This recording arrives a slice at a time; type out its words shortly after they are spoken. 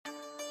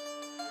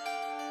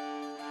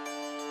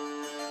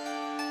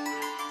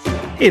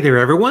Hey there,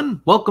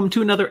 everyone. Welcome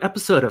to another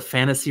episode of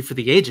Fantasy for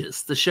the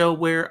Ages, the show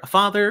where a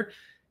father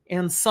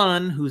and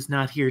son, who's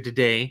not here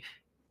today,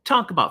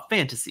 talk about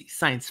fantasy,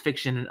 science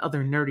fiction, and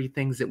other nerdy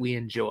things that we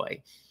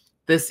enjoy.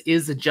 This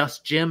is a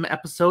Just Jim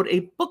episode,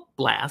 a book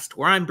blast,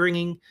 where I'm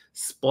bringing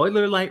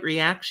spoiler-lite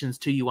reactions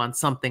to you on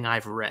something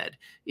I've read.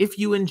 If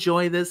you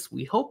enjoy this,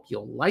 we hope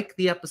you'll like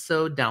the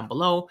episode down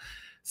below,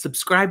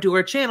 subscribe to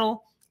our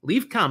channel,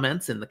 leave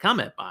comments in the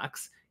comment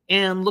box,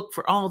 and look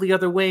for all the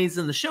other ways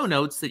in the show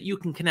notes that you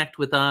can connect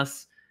with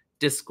us: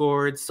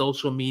 Discord,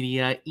 social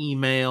media,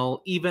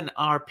 email, even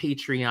our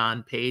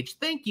Patreon page.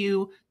 Thank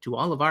you to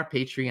all of our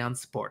Patreon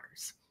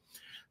supporters.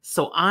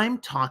 So I'm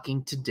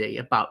talking today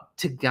about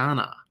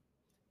Tigana.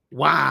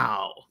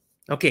 Wow.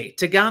 Okay,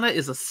 Tigana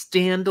is a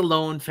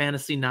standalone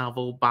fantasy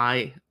novel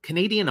by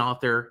Canadian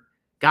author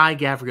Guy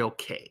Gavriel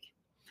Kay.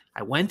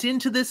 I went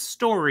into this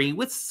story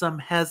with some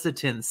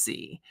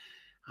hesitancy.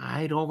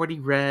 I'd already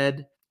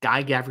read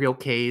Guy Gavriel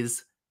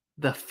Kay's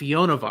The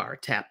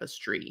Fionavar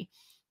Tapestry,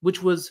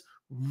 which was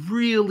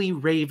really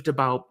raved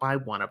about by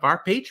one of our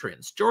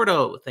patrons.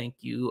 Jordo, thank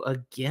you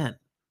again.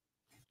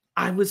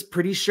 I was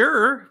pretty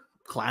sure,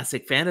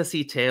 classic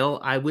fantasy tale,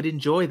 I would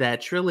enjoy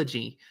that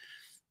trilogy.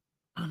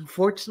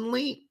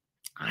 Unfortunately,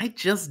 I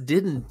just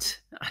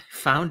didn't. I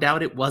found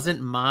out it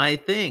wasn't my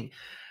thing.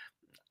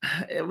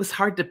 It was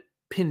hard to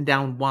pin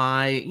down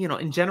why.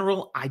 In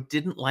general, I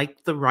didn't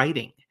like the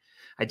writing.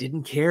 I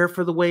didn't care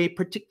for the way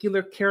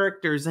particular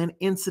characters and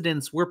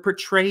incidents were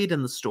portrayed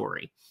in the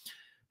story.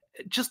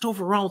 Just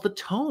overall, the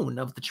tone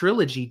of the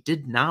trilogy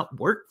did not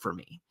work for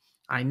me.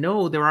 I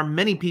know there are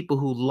many people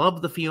who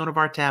love the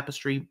Fionavar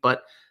Tapestry,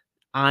 but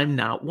I'm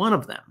not one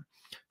of them.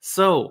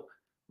 So,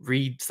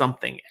 read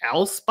something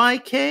else by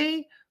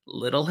Kay?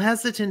 Little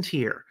hesitant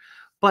here.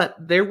 But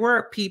there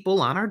were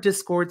people on our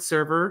Discord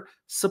server,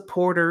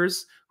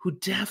 supporters, who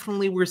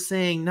definitely were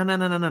saying,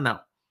 no.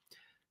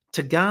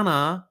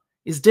 Tigana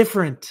is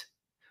different.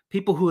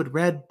 People who had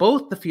read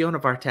both the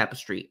Fionavar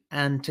Tapestry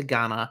and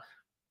Tigana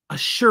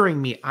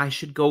assuring me I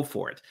should go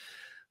for it.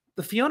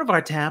 The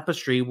Fionavar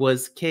Tapestry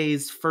was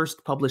Kay's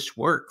first published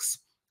works,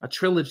 a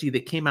trilogy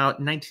that came out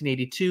in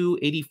 1982,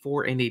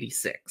 84, and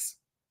 86.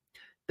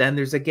 Then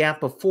there's a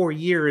gap of 4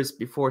 years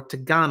before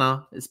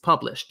Tigana is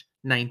published,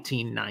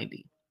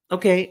 1990.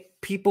 Okay,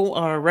 people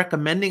are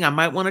recommending I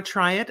might want to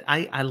try it.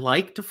 I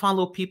like to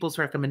follow people's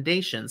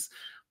recommendations,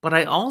 but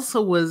I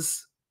also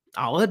was,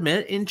 I'll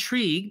admit,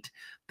 intrigued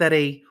that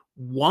a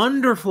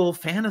wonderful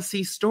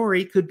fantasy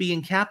story could be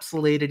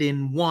encapsulated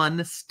in one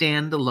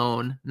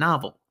standalone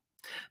novel.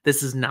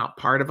 This is not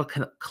part of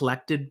a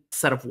collected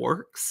set of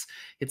works.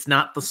 It's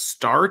not the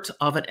start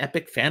of an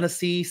epic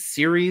fantasy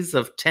series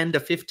of 10 to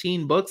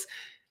 15 books.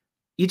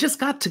 You just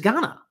got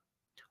Tigana,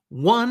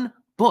 one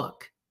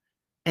book,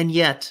 and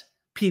yet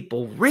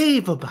people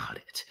rave about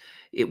it.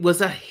 It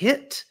was a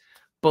hit,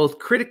 both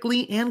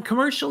critically and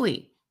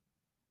commercially.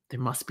 There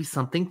must be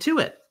something to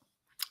it.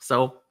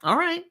 So, all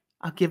right,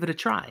 I'll give it a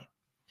try.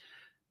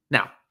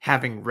 Now,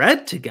 having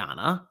read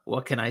Tigana,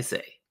 what can I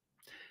say?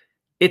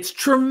 It's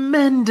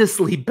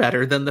tremendously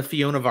better than the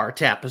Fionavar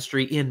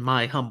Tapestry, in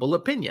my humble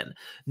opinion.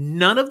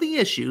 None of the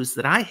issues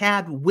that I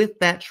had with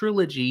that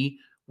trilogy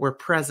were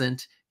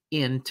present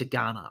in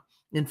Tigana.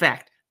 In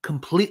fact,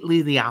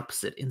 completely the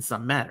opposite in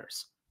some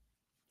matters.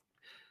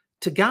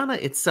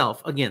 Tigana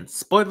itself, again,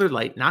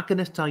 spoiler-lite, not going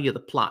to tell you the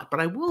plot, but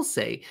I will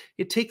say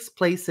it takes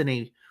place in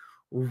a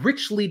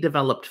richly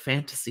developed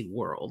fantasy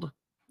world,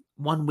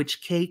 one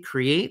which Kay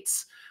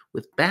creates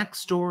with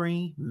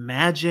backstory,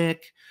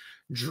 magic,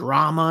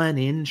 drama, and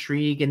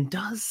intrigue, and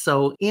does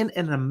so in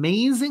an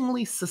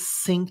amazingly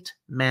succinct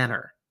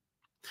manner.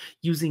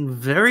 Using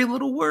very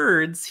little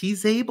words,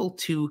 he's able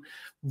to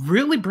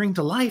really bring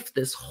to life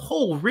this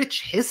whole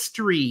rich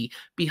history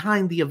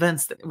behind the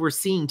events that we're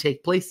seeing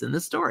take place in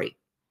this story.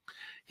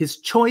 His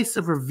choice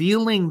of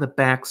revealing the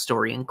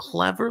backstory in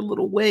clever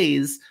little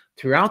ways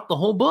throughout the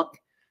whole book,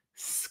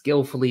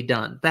 skillfully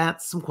done.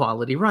 That's some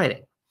quality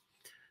writing.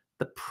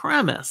 The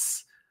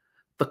premise,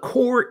 the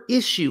core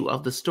issue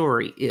of the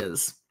story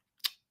is,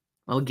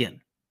 well,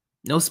 again,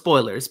 no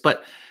spoilers,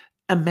 but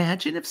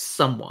imagine if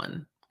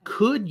someone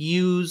could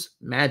use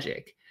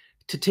magic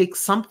to take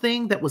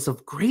something that was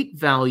of great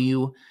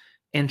value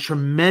and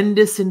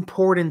tremendous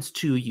importance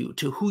to you,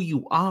 to who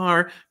you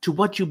are, to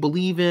what you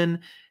believe in,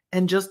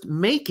 and just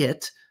make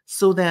it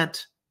so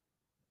that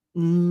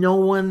no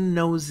one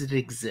knows it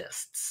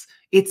exists.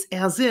 It's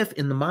as if,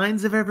 in the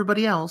minds of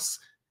everybody else,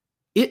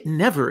 it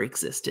never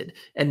existed,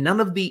 and none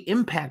of the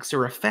impacts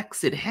or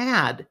effects it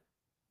had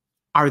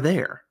are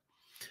there.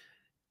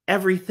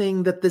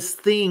 Everything that this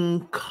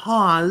thing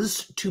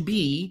caused to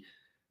be,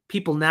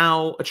 people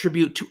now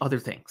attribute to other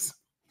things.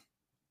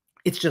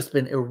 It's just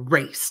been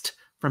erased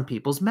from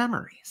people's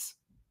memories.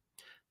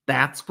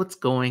 That's what's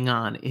going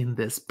on in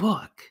this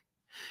book.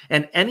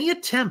 And any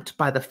attempt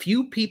by the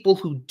few people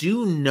who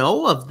do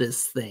know of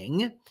this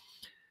thing,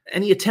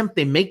 any attempt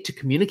they make to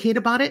communicate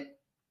about it,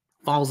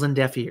 falls on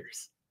deaf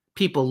ears.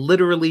 People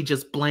literally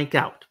just blank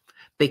out.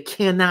 They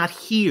cannot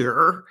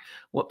hear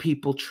what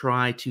people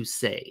try to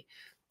say.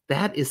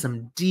 That is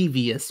some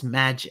devious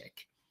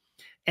magic,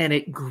 and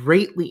it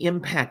greatly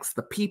impacts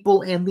the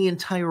people and the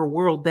entire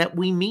world that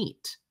we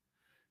meet,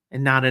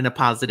 and not in a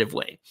positive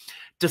way.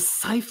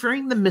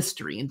 Deciphering the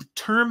mystery and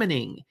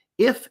determining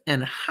if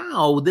and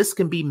how this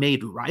can be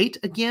made right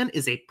again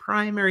is a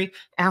primary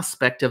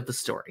aspect of the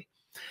story.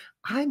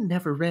 I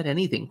never read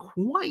anything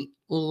quite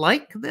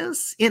like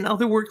this in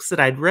other works that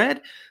I'd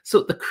read,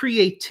 so the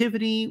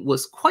creativity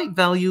was quite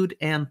valued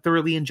and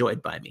thoroughly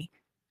enjoyed by me.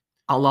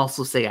 I'll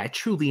also say I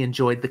truly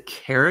enjoyed the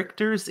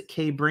characters that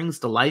Kay brings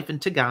to life in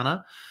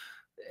Tigana,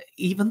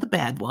 even the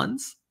bad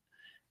ones.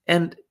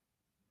 And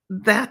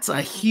that's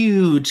a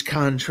huge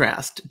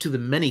contrast to the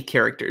many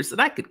characters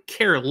that I could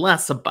care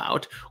less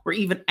about or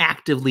even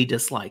actively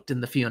disliked in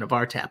the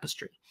Fionavar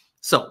Tapestry.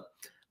 So,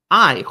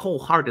 I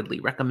wholeheartedly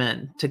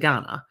recommend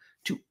Tigana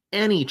to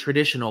any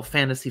traditional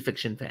fantasy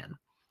fiction fan.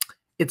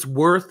 It's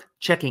worth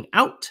checking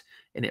out,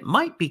 and it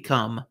might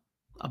become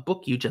a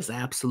book you just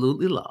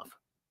absolutely love.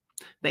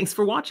 Thanks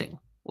for watching.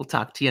 We'll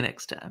talk to you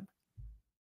next time.